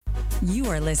You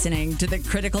are listening to the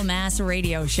Critical Mass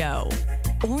Radio Show,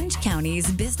 Orange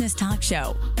County's business talk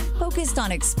show, focused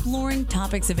on exploring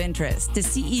topics of interest to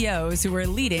CEOs who are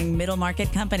leading middle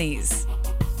market companies.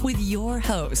 With your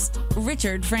host,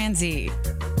 Richard Franzi.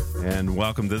 And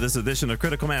welcome to this edition of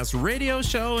Critical Mass Radio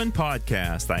Show and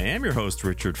Podcast. I am your host,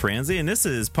 Richard Franzi, and this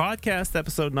is podcast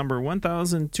episode number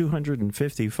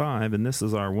 1255, and this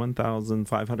is our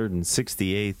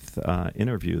 1568th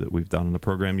interview that we've done on the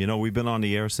program. You know, we've been on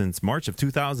the air since March of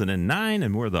 2009,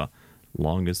 and we're the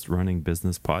longest-running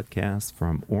business podcast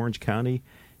from Orange County,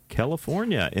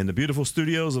 California, in the beautiful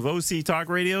studios of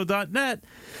OCTalkRadio.net.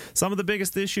 Some of the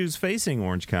biggest issues facing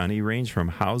Orange County range from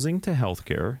housing to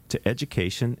healthcare to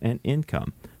education and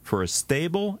income. For a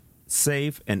stable,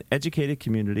 safe, and educated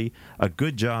community, a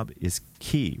good job is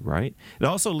key, right? It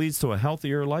also leads to a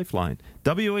healthier lifeline.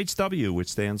 WHW, which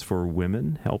stands for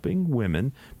Women Helping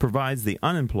Women, provides the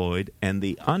unemployed and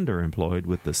the underemployed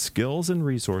with the skills and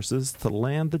resources to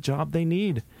land the job they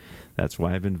need. That's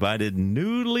why I've invited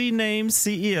newly named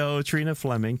CEO Trina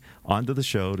Fleming onto the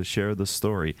show to share the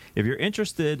story. If you're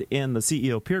interested in the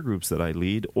CEO peer groups that I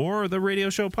lead or the radio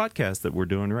show podcast that we're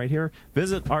doing right here,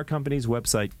 visit our company's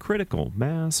website,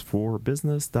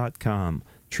 criticalmassforbusiness.com.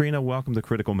 Trina, welcome to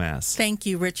Critical Mass. Thank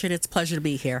you, Richard. It's a pleasure to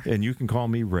be here. And you can call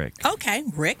me Rick. Okay,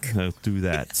 Rick. I'll do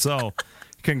that. So,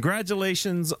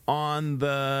 congratulations on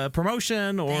the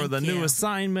promotion or the new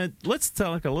assignment. Let's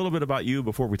talk a little bit about you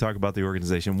before we talk about the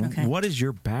organization. Okay. What is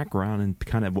your background and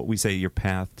kind of what we say your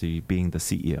path to being the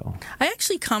CEO? I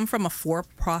actually come from a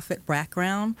for-profit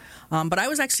background, but I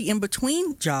was actually in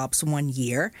between jobs 1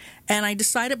 year, and I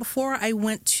decided before I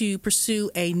went to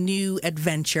pursue a new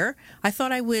adventure, I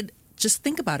thought I would just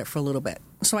think about it for a little bit.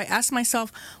 So I asked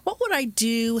myself, what would I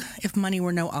do if money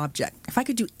were no object? If I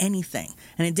could do anything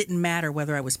and it didn't matter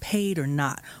whether I was paid or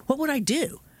not, what would I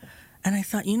do? And I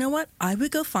thought, you know what? I would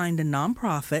go find a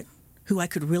nonprofit who I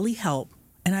could really help,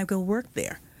 and I'd go work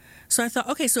there. So I thought,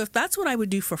 okay, so if that's what I would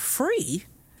do for free,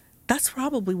 that's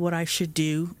probably what I should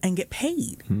do and get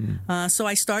paid. So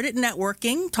I started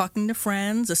networking, talking to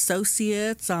friends,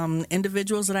 associates,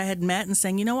 individuals that I had met and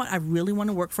saying, you know what, I really want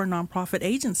to work for a nonprofit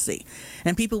agency.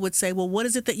 And people would say, well, what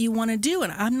is it that you want to do?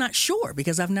 And I'm not sure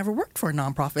because I've never worked for a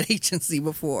nonprofit agency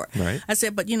before. Right. I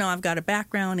said, but, you know, I've got a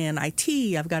background in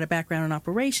IT. I've got a background in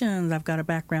operations. I've got a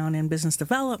background in business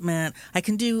development. I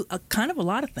can do a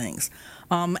lot of things.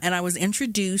 And I was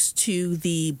introduced to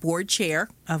the board chair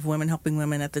of Women Helping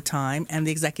Women at the time and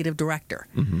the executive director.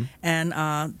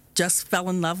 And just fell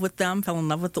in love with them, fell in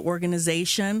love with the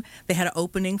organization. They had an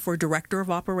opening for director of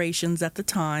operations at the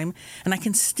time. And I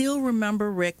can still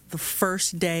remember, Rick, the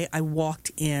first day I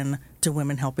walked in to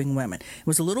Women Helping Women. It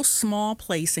was a little small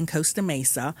place in Costa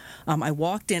Mesa. I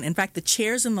walked in. In fact, the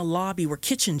chairs in the lobby were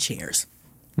kitchen chairs.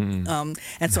 And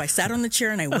so I sat on the chair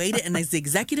and I waited, and as the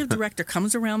executive director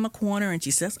comes around the corner and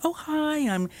she says, oh, hi,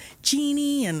 I'm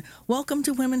Jeannie, and welcome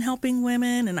to Women Helping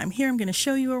Women, and I'm here, I'm going to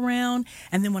show you around.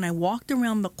 And then when I walked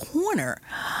around the corner,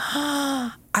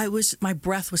 my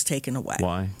breath was taken away.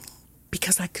 Why?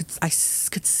 Because I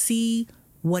could see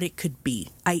what it could be.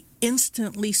 I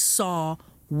instantly saw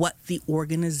what the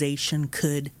organization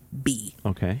could be.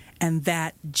 Okay. And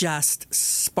that just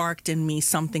sparked in me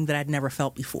something that I'd never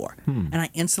felt before. And I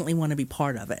instantly want to be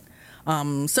part of it.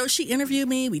 So she interviewed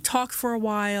me. We talked for a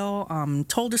while,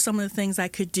 told her some of the things I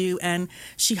could do, and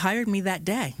she hired me that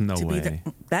day. No way.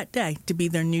 To be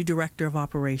their new director of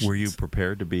operations. Were you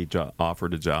prepared to be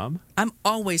offered a job? I'm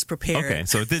always prepared. Okay,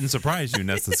 so it didn't surprise you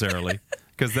necessarily.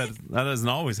 Because that isn't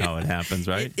always how it happens,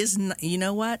 right? It is not, you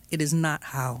know what? It is not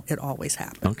how it always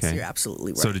happens. Okay. You're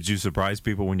absolutely right. So did you surprise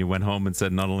people when you went home and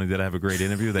said, not only did I have a great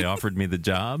interview, they offered me the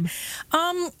job?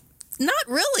 Not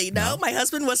really, no. My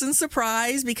husband wasn't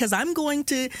surprised because I'm going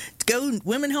to go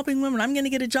Women Helping Women. I'm going to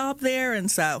get a job there.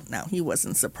 And so, no, he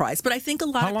wasn't surprised. But I think a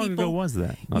lot of people... How long ago was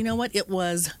that? You know what? It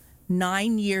was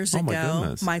 9 years ago. My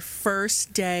goodness. My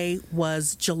first day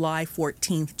was July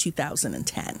 14th,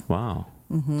 2010. Wow.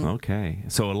 Okay.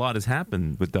 So a lot has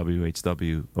happened with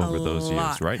WHW over those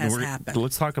years, right? Has happened.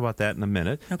 Let's talk about that in a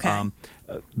minute. Okay.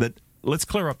 Let's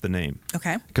clear up the name.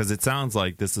 Okay. Because it sounds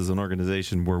like this is an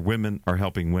organization where women are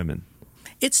helping women.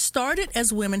 It started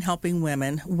as Women Helping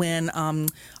Women when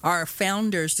our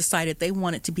founders decided they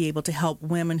wanted to be able to help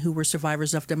women who were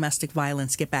survivors of domestic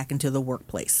violence get back into the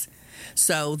workplace.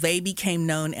 So they became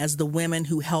known as the Women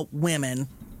Who Help Women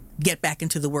get back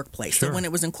into the workplace. Sure. So when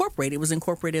it was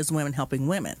incorporated as Women Helping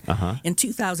Women. In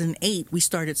 2008, we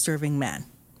started serving men.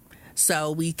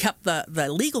 So we kept the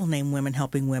legal name Women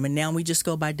Helping Women. Now we just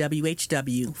go by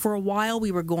WHW. For a while,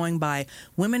 we were going by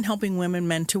Women Helping Women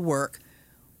Men to Work,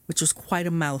 which was quite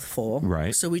a mouthful.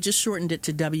 Right. So we just shortened it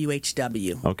to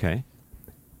WHW. Okay.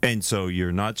 And so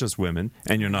you're not just women,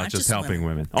 and you're not just helping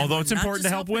women. Although it's important to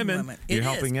help women, you're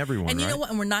helping everyone, and you know what?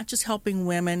 And we're not just helping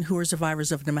women who are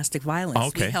survivors of domestic violence.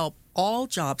 Okay. We help all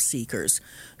job seekers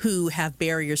who have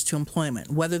barriers to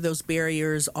employment, whether those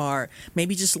barriers are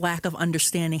maybe just lack of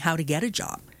understanding how to get a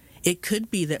job. It could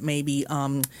be that maybe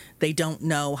they don't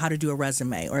know how to do a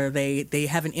resume, or they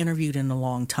haven't interviewed in a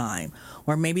long time,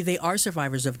 or maybe they are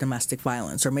survivors of domestic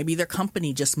violence, or maybe their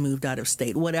company just moved out of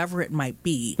state, whatever it might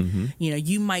be. Mm-hmm. You know,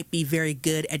 you might be very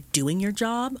good at doing your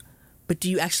job, but do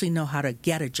you actually know how to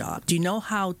get a job? Do you know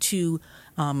how to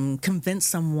convince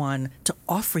someone to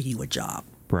offer you a job?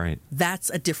 Right. That's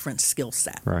a different skill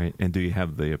set. Right. And do you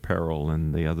have the apparel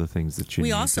and the other things that you need?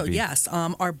 We also, to be... yes.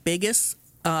 Our biggest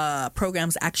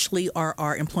programs actually are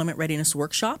our employment readiness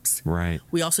workshops. Right.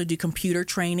 We also do computer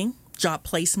training, job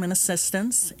placement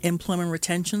assistance, employment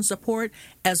retention support,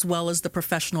 as well as the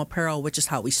professional apparel, which is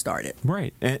how we started.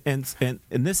 Right. And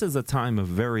this is a time of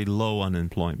very low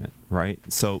unemployment, right?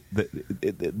 So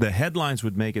the headlines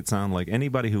would make it sound like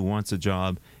anybody who wants a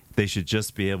job, they should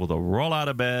just be able to roll out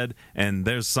of bed and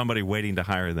there's somebody waiting to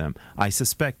hire them. I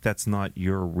suspect that's not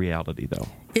your reality, though.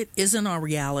 It isn't our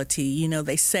reality. You know,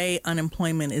 they say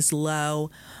unemployment is low,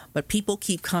 but people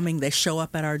keep coming. They show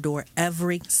up at our door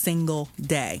every single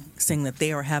day saying that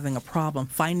they are having a problem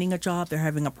finding a job. They're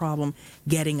having a problem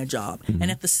getting a job. Mm-hmm.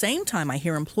 And at the same time, I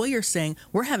hear employers saying,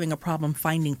 we're having a problem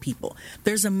finding people.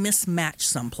 There's a mismatch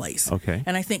someplace. Okay.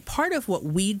 And I think part of what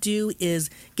we do is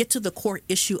get to the core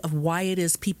issue of why it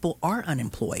is people are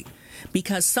unemployed.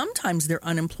 Because sometimes they're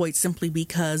unemployed simply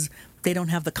because they don't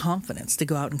have the confidence to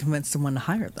go out and convince someone to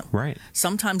hire them. Right.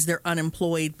 Sometimes they're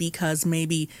unemployed because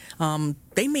maybe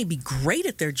they may be great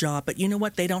at their job, but you know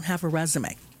what? They don't have a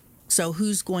resume. So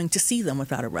who's going to see them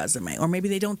without a resume? Or maybe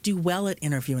they don't do well at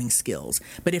interviewing skills,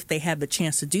 but if they had the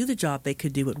chance to do the job, they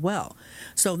could do it well.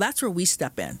 So that's where we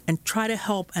step in and try to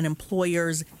help an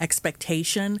employer's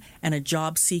expectation and a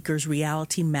job seeker's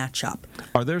reality match up.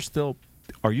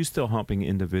 Are you still helping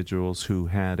individuals who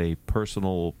had a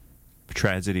personal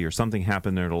tragedy or something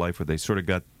happened in their life where they sort of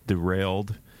got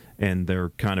derailed and they're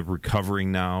kind of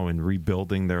recovering now and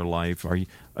rebuilding their life?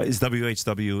 Is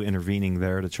WHW intervening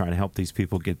there to try to help these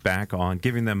people get back on,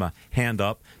 giving them a hand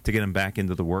up to get them back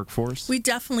into the workforce? We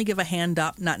definitely give a hand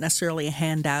up, not necessarily a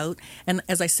handout. And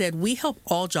as I said, we help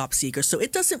all job seekers. So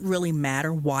it doesn't really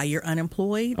matter why you're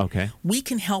unemployed. Okay. We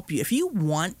can help you. If you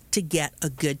want to get a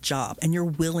good job and you're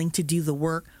willing to do the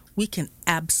work, we can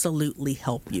absolutely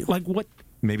help you. Like what?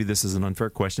 Maybe this is an unfair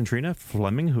question, Trina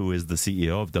Fleming, who is the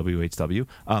CEO of WHW.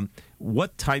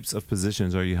 What types of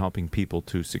positions are you helping people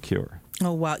to secure?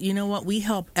 Oh, well, you know what? We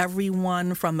help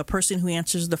everyone from the person who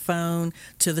answers the phone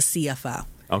to the CFO.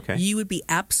 Okay. You would be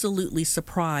absolutely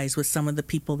surprised with some of the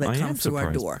people that come through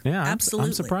our door. Yeah, absolutely.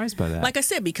 I'm surprised by that. Like I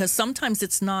said, because sometimes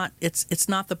it's not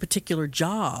the particular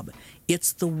job.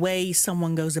 It's the way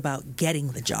someone goes about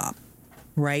getting the job,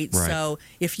 right? So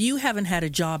if you haven't had a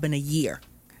job in a year,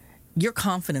 your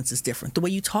confidence is different. The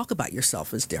way you talk about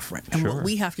yourself is different. And what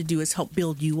we have to do is help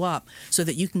build you up so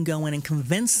that you can go in and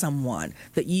convince someone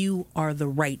that you are the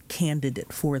right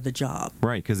candidate for the job.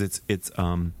 Right, because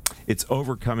it's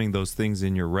overcoming those things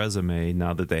in your resume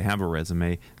now that they have a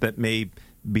resume that may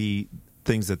be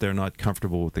things that they're not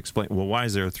comfortable with explaining. Well, why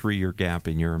is there a 3-year gap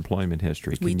in your employment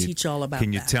history? We teach all about that.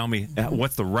 Can you tell me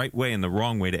what's the right way and the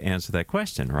wrong way to answer that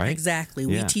question, right? Exactly.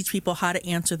 Yeah. We teach people how to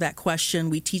answer that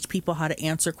question. We teach people how to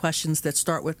answer questions that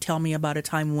start with, tell me about a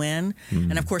time when.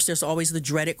 And, of course, there's always the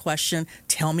dreaded question,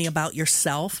 tell me about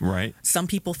yourself. Right. Some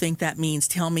people think that means,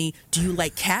 tell me, do you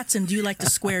like cats and do you like to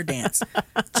square dance?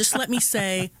 Just let me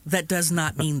say that does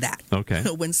not mean that. Okay.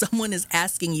 When someone is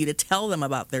asking you to tell them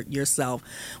about yourself,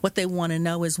 what they want to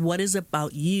know is what is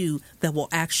about you that will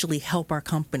actually help our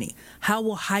company? How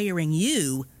will hiring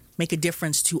you make a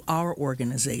difference to our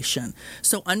organization?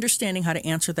 So understanding how to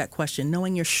answer that question,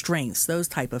 knowing your strengths, those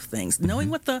type of things, knowing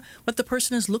what the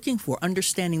person is looking for,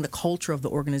 understanding the culture of the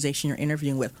organization you're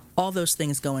interviewing with, all those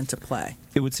things go into play.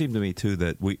 It would seem to me, too,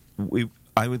 that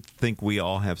I would think we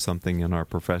all have something in our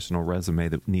professional resume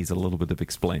that needs a little bit of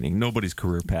explaining. Nobody's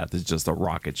career path is just a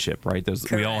rocket ship, right?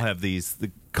 We all have the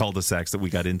cul-de-sacs that we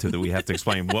got into that we have to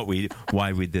explain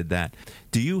why we did that.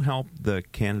 Do you help the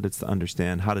candidates to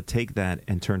understand how to take that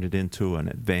and turn it into an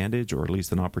advantage or at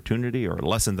least an opportunity or a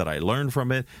lesson that I learned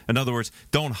from it? In other words,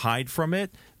 don't hide from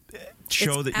it.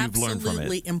 show that you've learned from it. It's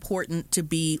absolutely important to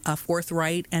be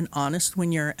forthright and honest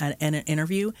when you're in an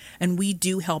interview. And we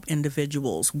do help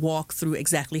individuals walk through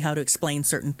exactly how to explain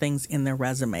certain things in their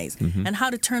resumes and how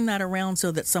to turn that around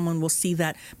so that someone will see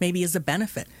that maybe as a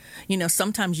benefit. You know,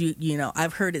 sometimes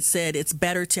I've heard it said it's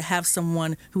better to have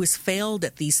someone who has failed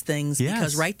at these things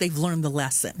because, right, they've learned the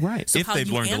lesson. Right. So if they've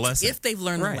learned the lesson. If they've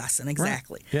learned the lesson,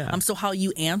 exactly. Right. Yeah. So how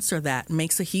you answer that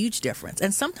makes a huge difference.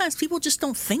 And sometimes people just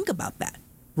don't think about that.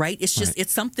 Right? It's just,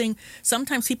 it's something,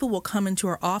 sometimes people will come into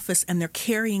our office and they're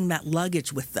carrying that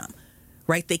luggage with them,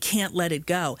 right? They can't let it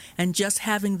go. And just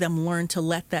having them learn to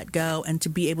let that go and to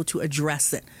be able to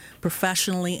address it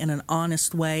professionally in an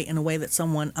honest way, in a way that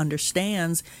someone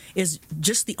understands, is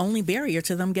just the only barrier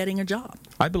to them getting a job.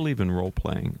 I believe in role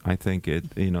playing. I think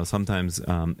sometimes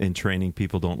in training,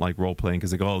 people don't like role playing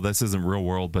because they go, oh, this isn't real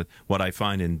world. But what I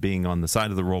find in being on the side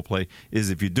of the role play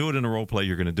is if you do it in a role play,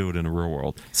 you're going to do it in a real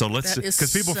world. So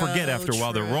because people forget after a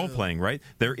while they're role playing, right?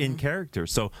 They're in character.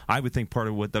 So I would think part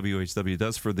of what WHW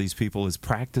does for these people is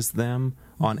practice them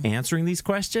on answering these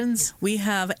questions. We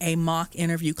have a mock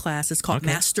interview class. It's called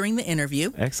Mastering the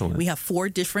Interview. Excellent. We have 4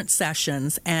 different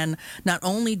sessions, and not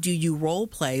only do you role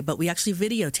play, but we actually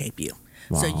videotape you.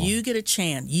 Wow. So you get a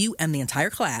chance, you and the entire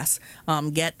class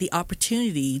get the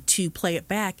opportunity to play it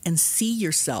back and see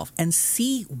yourself and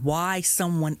see why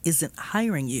someone isn't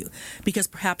hiring you. Because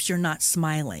perhaps you're not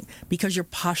smiling, because your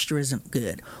posture isn't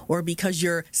good, or because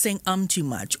you're saying too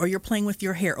much, or you're playing with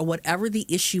your hair, or whatever the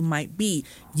issue might be.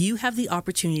 You have the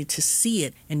opportunity to see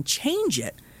it and change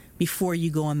it before you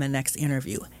go on the next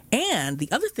interview. And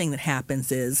the other thing that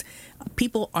happens is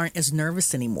people aren't as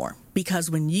nervous anymore, because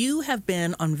when you have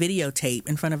been on videotape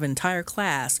in front of an entire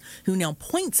class who now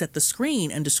points at the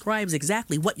screen and describes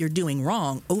exactly what you're doing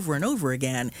wrong over and over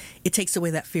again, it takes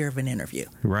away that fear of an interview.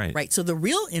 Right. Right. So the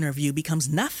real interview becomes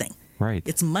nothing. Right.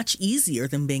 It's much easier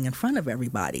than being in front of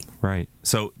everybody. Right.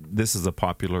 So this is a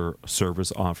popular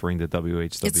service offering that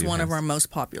WHW It's one has. of our most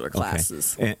popular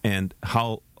classes. Okay. And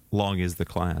how long is the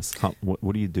class?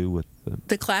 What do you do with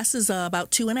the class is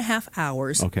about 2.5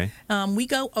 hours. Okay. We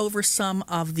go over some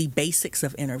of the basics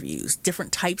of interviews,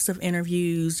 different types of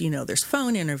interviews. You know, there's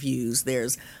phone interviews,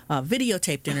 there's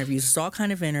videotaped interviews, there's all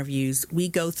kind of interviews. We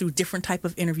go through different type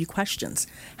of interview questions,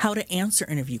 how to answer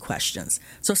interview questions.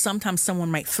 So sometimes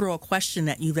someone might throw a question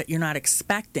at you that you're not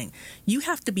expecting. You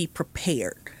have to be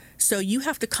prepared. So you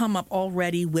have to come up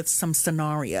already with some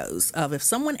scenarios of, if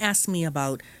someone asks me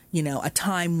about, a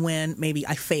time when maybe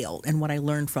I failed and what I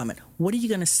learned from it, what are you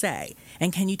going to say?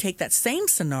 And can you take that same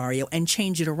scenario and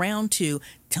change it around to,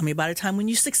 tell me about a time when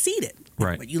you succeeded,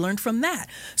 right, what you learned from that?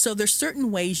 So there's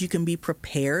certain ways you can be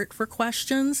prepared for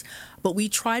questions, but we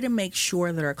try to make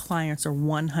sure that our clients are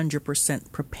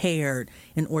 100% prepared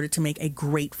in order to make a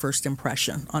great first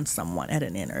impression on someone at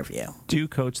an interview. Do you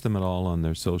coach them at all on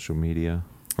their social media?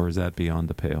 Or is that beyond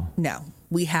the pale? No,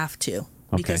 we have to,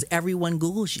 because everyone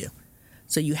Googles you.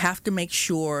 So you have to make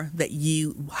sure that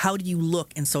how do you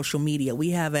look in social media? We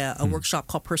have a workshop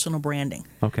called Personal Branding.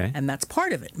 Okay. And that's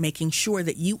part of it, making sure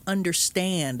that you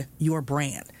understand your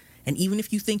brand. And even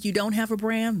if you think you don't have a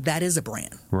brand, that is a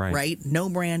brand. Right? No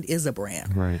brand is a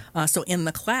brand. Right. So in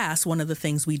the class, one of the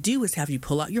things we do is have you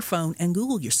pull out your phone and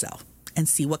Google yourself and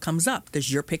see what comes up.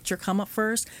 Does your picture come up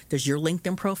first? Does your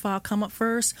LinkedIn profile come up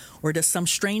first? Or does some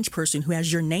strange person who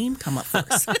has your name come up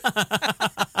first?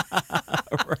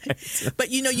 Right. But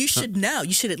you should know.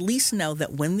 You should at least know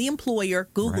that when the employer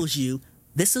Googles you,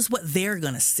 this is what they're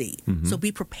going to see. Mm-hmm. So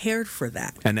be prepared for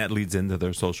that. And that leads into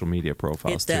their social media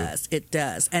profiles, too. It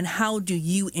does. And how do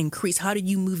you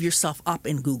move yourself up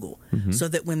in Google so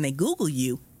that when they Google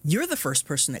you, you're the first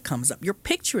person that comes up. Your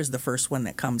picture is the first one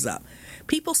that comes up.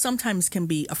 People sometimes can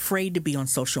be afraid to be on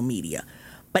social media.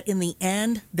 But in the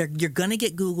end, you're going to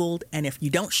get Googled, and if you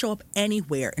don't show up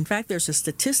anywhere, in fact, there's a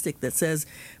statistic that says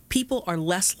people are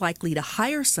less likely to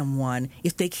hire someone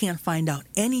if they can't find out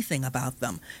anything about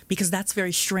them, because that's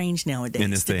very strange nowadays. In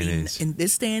this day and age. In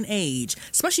this day and age,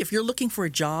 especially if you're looking for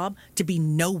a job, to be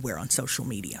nowhere on social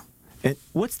media. And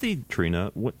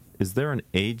Trina, is there an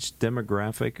age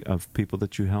demographic of people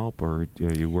that you help, or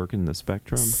are you working the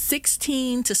spectrum?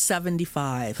 16 to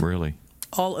 75. Really?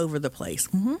 All over the place.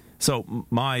 Mm-hmm. So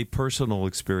my personal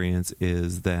experience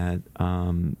is that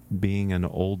being an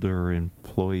older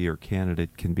employee or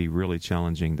candidate can be really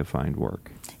challenging to find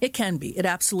work. It can be. It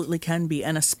absolutely can be,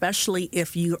 and especially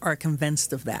if you are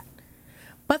convinced of that.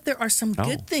 But there are some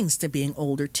good things to being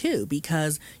older, too,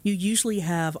 because you usually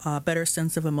have a better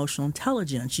sense of emotional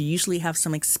intelligence. You usually have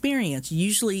some experience. You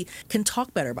usually can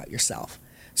talk better about yourself.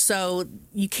 So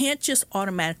you can't just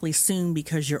automatically assume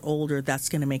because you're older that's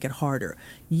going to make it harder.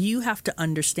 You have to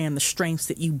understand the strengths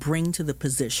that you bring to the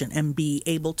position and be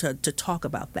able to talk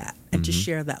about that and to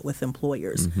share that with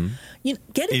employers. You know,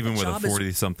 getting Even a with a job is-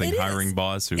 40-something it hiring is.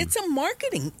 boss who... It's a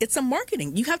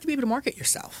marketing. You have to be able to market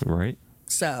yourself. Right?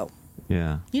 So,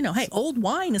 Yeah. you know, hey, old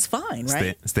wine is fine,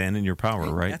 right? Stand in your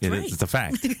power, right? That's right. It's a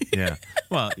fact. Yeah.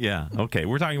 Well, yeah. Okay.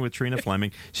 We're talking with Trina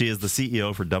Fleming. She is the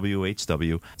CEO for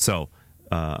WHW. So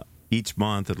each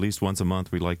month, at least once a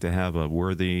month, we like to have a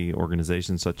worthy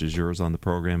organization such as yours on the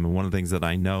program. And one of the things that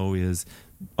I know is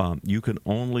you can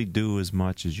only do as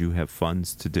much as you have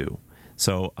funds to do.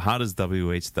 So how does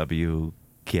WHW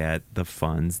get the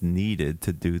funds needed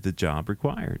to do the job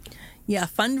required? Yeah,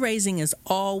 fundraising is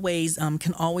always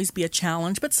can always be a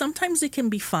challenge, but sometimes it can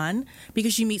be fun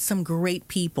because you meet some great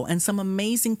people and some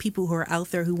amazing people who are out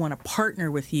there who want to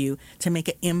partner with you to make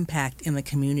an impact in the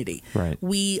community. Right.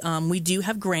 We do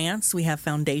have grants. We have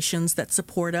foundations that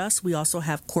support us. We also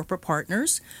have corporate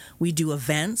partners. We do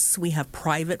events. We have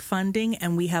private funding,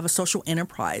 and we have a social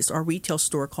enterprise or retail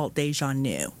store called Deja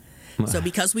New. So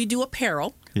because we do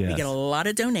apparel, we Yes. get a lot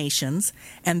of donations,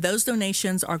 and those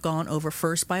donations are gone over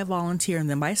first by a volunteer and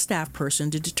then by a staff person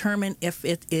to determine if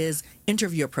it is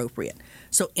interview appropriate.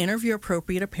 So interview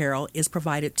appropriate apparel is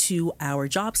provided to our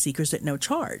job seekers at no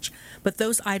charge. But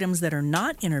those items that are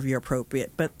not interview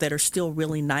appropriate but that are still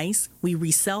really nice, we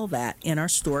resell that in our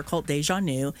store called Deja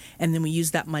New, and then we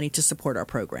use that money to support our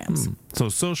programs. So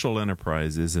social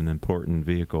enterprise is an important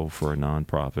vehicle for a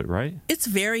nonprofit, right? It's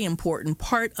very important,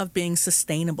 part of being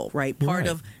sustainable, right? Part Right.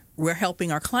 of we're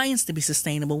helping our clients to be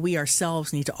sustainable. We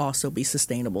ourselves need to also be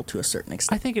sustainable to a certain I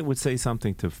extent. think it would say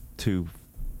something to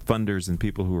funders and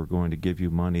people who are going to give you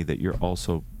money that you're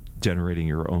also generating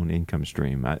your own income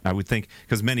stream. I would think,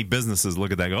 because many businesses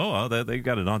look at that and go, oh, they've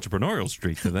got an entrepreneurial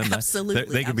streak to them. Absolutely,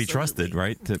 They can be absolutely. trusted,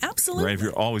 right? Absolutely. Right? If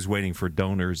you're always waiting for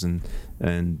donors and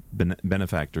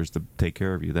benefactors to take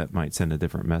care of you, that might send a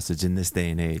different message in this day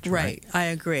and age. Right, I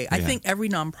agree. I Yeah. think every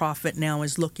nonprofit now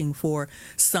is looking for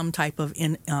some type of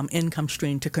income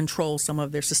stream to control some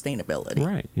of their sustainability.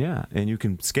 Right, yeah. And you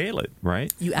can scale it,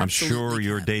 right? You I'm absolutely sure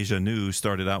your can. Deja New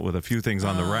started out with a few things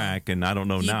on the rack, and I don't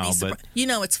know You'd be now, but surprised. You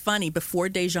know, it's funny. Before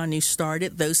Deja New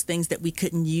started, those things that we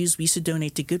couldn't use, we used to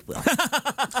donate to Goodwill.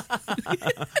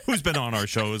 who's been on our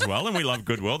show as well, and we love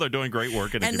Goodwill. They're doing great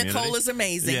work in the And community. Nicole is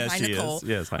amazing. Yes, Hi, she Nicole. is.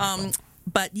 Yes, hi, Nicole.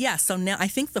 But yeah, so now I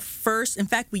think in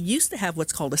fact, we used to have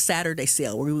what's called a Saturday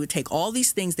sale where we would take all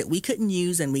these things that we couldn't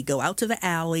use and we'd go out to the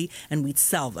alley and we'd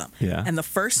sell them. Yeah. And the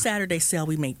first Saturday sale,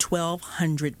 we made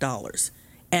 $1,200.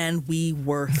 And we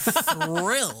were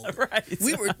thrilled. Right.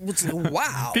 We were,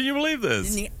 wow. Can you believe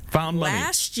this? Found money.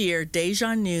 Last year,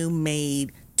 Deja New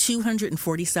made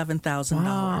 $247,000.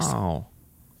 Wow.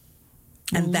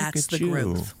 And Well, that's look at the you.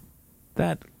 growth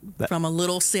That from a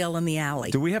little sale in the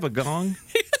alley. do we have a gong?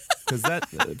 Because that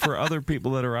for other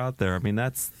people that are out there, I mean,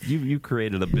 that's you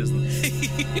created a business.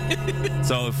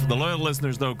 So if the loyal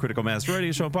listeners know Critical Mass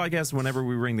Radio Show podcast, whenever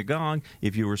we ring the gong,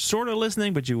 if you were sort of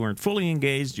listening but you weren't fully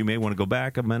engaged, you may want to go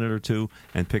back a minute or two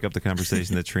and pick up the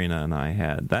conversation that Trina and I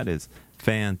had. That is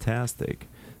fantastic.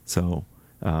 So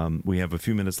we have a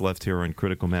few minutes left here on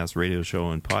Critical Mass Radio Show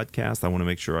and podcast. I want to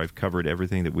make sure I've covered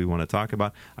everything that we want to talk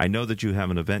about. I know that you have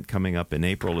an event coming up in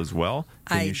April as well.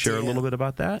 Can you share a do. little bit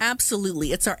about that?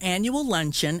 Absolutely. It's our annual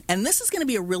luncheon, and this is going to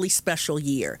be a really special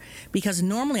year because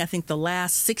normally I think the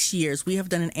last 6 years we have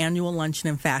done an annual luncheon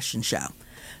and fashion show.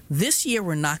 This year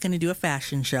we're not going to do a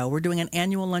fashion show. We're doing an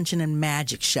annual luncheon and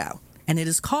magic show, and it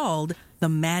is called The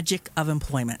Magic of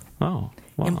Employment. Oh,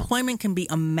 wow. Employment can be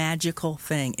a magical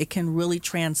thing. It can really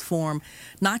transform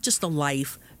not just a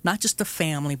life, not just a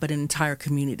family, but an entire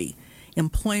community.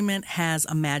 Employment has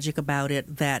a magic about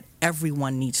it that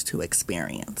everyone needs to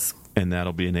experience. And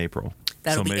that'll be in April.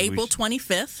 That'll So be maybe we April should-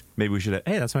 25th. Maybe we should.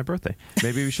 Hey, that's my birthday.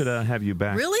 Maybe we should have you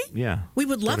back. Really? Yeah. We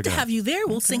would love to have you there.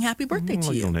 We'll sing happy birthday Well,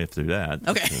 to you you. don't have to do that.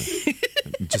 Okay.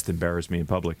 Just embarrass me in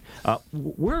public.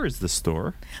 Where is the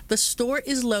store? The store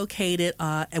is located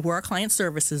at where our client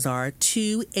services are,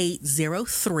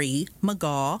 2803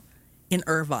 McGaw in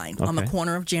Irvine on the Okay.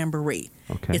 corner of Jamboree.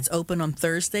 Okay. It's open on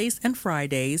Thursdays and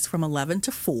Fridays from 11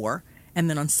 to 4, and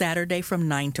then on Saturday from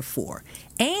 9 to 4.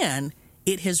 And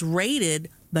it has rated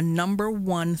the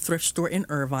 #1 thrift store in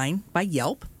Irvine by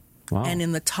Yelp, Wow. and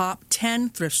in the top 10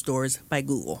 thrift stores by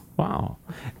Google. Wow.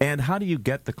 And how do you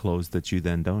get the clothes that you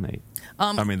then donate?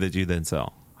 That you then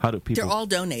sell? How do people? They're all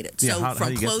donated. Yeah, So how do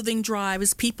from you get- clothing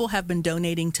drives, people have been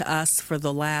donating to us for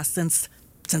the last since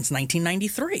since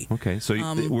 1993. Okay, so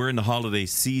we're in the holiday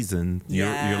season.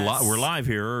 Yes. We're live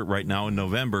here right now in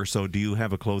November. So do you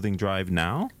have a clothing drive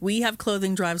now? We have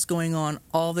clothing drives going on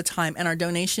all the time, and our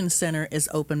donation center is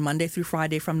open Monday through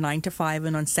Friday from 9 to 5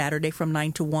 and on Saturday from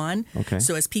 9 to 1. Okay.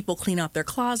 So as people clean out their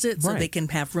closets so Right. they can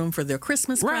have room for their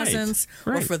Christmas Right. presents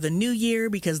or Right. for the new year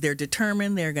because they're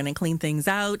determined they're going to clean things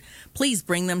out, please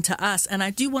bring them to us. And I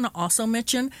do want to also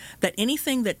mention that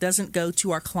anything that doesn't go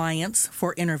to our clients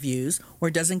for interviews or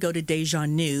doesn't go to Deja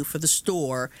New for the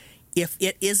store, if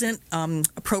it isn't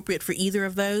appropriate for either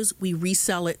of those, we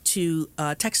resell it to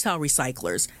textile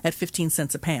recyclers at 15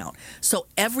 cents a pound. So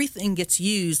everything gets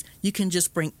used. You can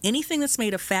just bring anything that's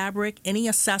made of fabric, any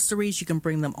accessories, you can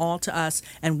bring them all to us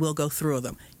and we'll go through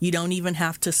them. You don't even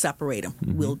have to separate them.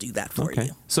 We'll do that for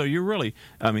you. So you're really,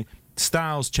 I mean,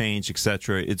 styles change,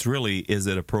 etc. It's really, is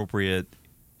it appropriate?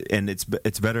 And it's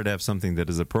better to have something that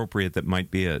is appropriate that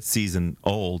might be a season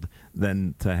old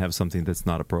than to have something that's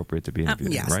not appropriate to be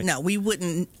interviewed, Yes, right? no, we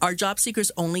wouldn't. Our job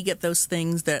seekers only get those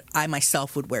things that I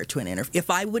myself would wear to an interview. If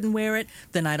I wouldn't wear it,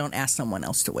 then I don't ask someone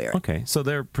else to wear it. Okay, so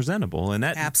they're presentable, and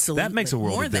that Absolutely. makes a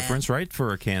world More of than. difference, right?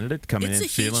 For a candidate coming It's in a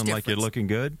huge feeling like you're difference. looking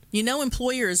good. You know,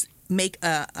 employers make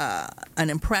an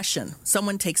impression.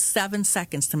 Someone takes 7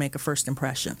 seconds to make a first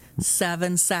impression.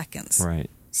 7 seconds. Right.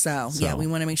 So, yeah, we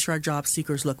want to make sure our job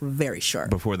seekers look very sharp.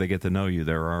 Before they get to know you,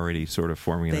 they're already sort of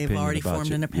forming an They've opinion already about formed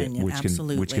you, an opinion, which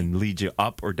absolutely. can lead you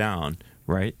up or down,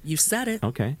 right? You said it.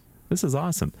 Okay. This is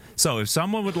awesome. So if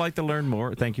someone would like to learn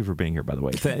more, thank you for being here, by the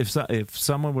way. If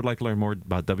someone would like to learn more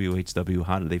about WHW,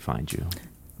 how do they find you?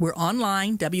 We're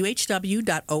online,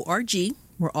 whw.org.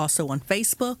 We're also on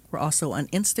Facebook. We're also on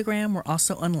Instagram. We're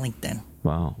also on LinkedIn.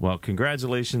 Wow. Well,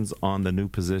 congratulations on the new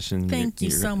position. Thank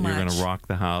you so much. You're going to rock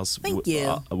the house. Thank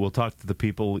you. We'll talk to the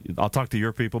people. I'll talk to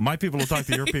your people. My people will talk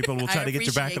to your people. We'll try to get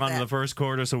you back appreciate on in that. the first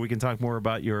quarter so we can talk more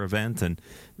about your event. And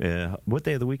what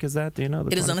day of the week is that? Do you know?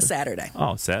 It is on a 25th? Saturday.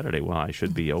 Oh, Saturday. Well, I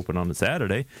should be open on a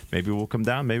Saturday. Maybe we'll come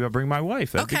down. Maybe I'll bring my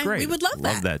wife. That'd be Okay, great. we would love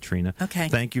that. Love that, Trina. Okay.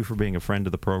 Thank you for being a friend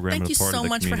of the program Thank and you a part so of the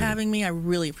much for community. having me. I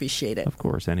really appreciate it. Of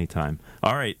course, anytime.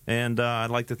 All right, and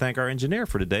I'd like to thank our engineer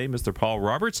for today, Mr. Paul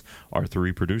Roberts, our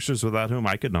three producers without whom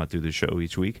I could not do the show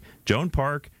each week, Joan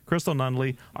Park, Crystal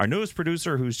Nunley, our newest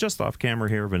producer who's just off camera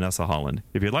here, Vanessa Holland.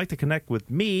 If you'd like to connect with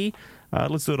me,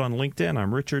 let's do it on LinkedIn.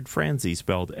 I'm Richard Franzi,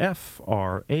 spelled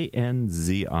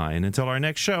Franzi. And until our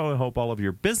next show, I hope all of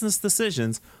your business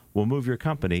decisions will move your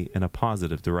company in a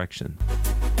positive direction.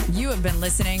 You have been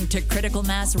listening to Critical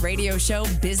Mass Radio Show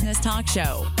Business Talk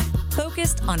Show,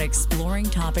 focused on exploring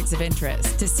topics of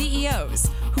interest to CEOs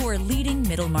who are leading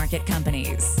middle market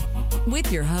companies.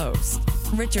 With your host,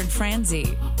 Richard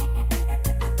Franzi.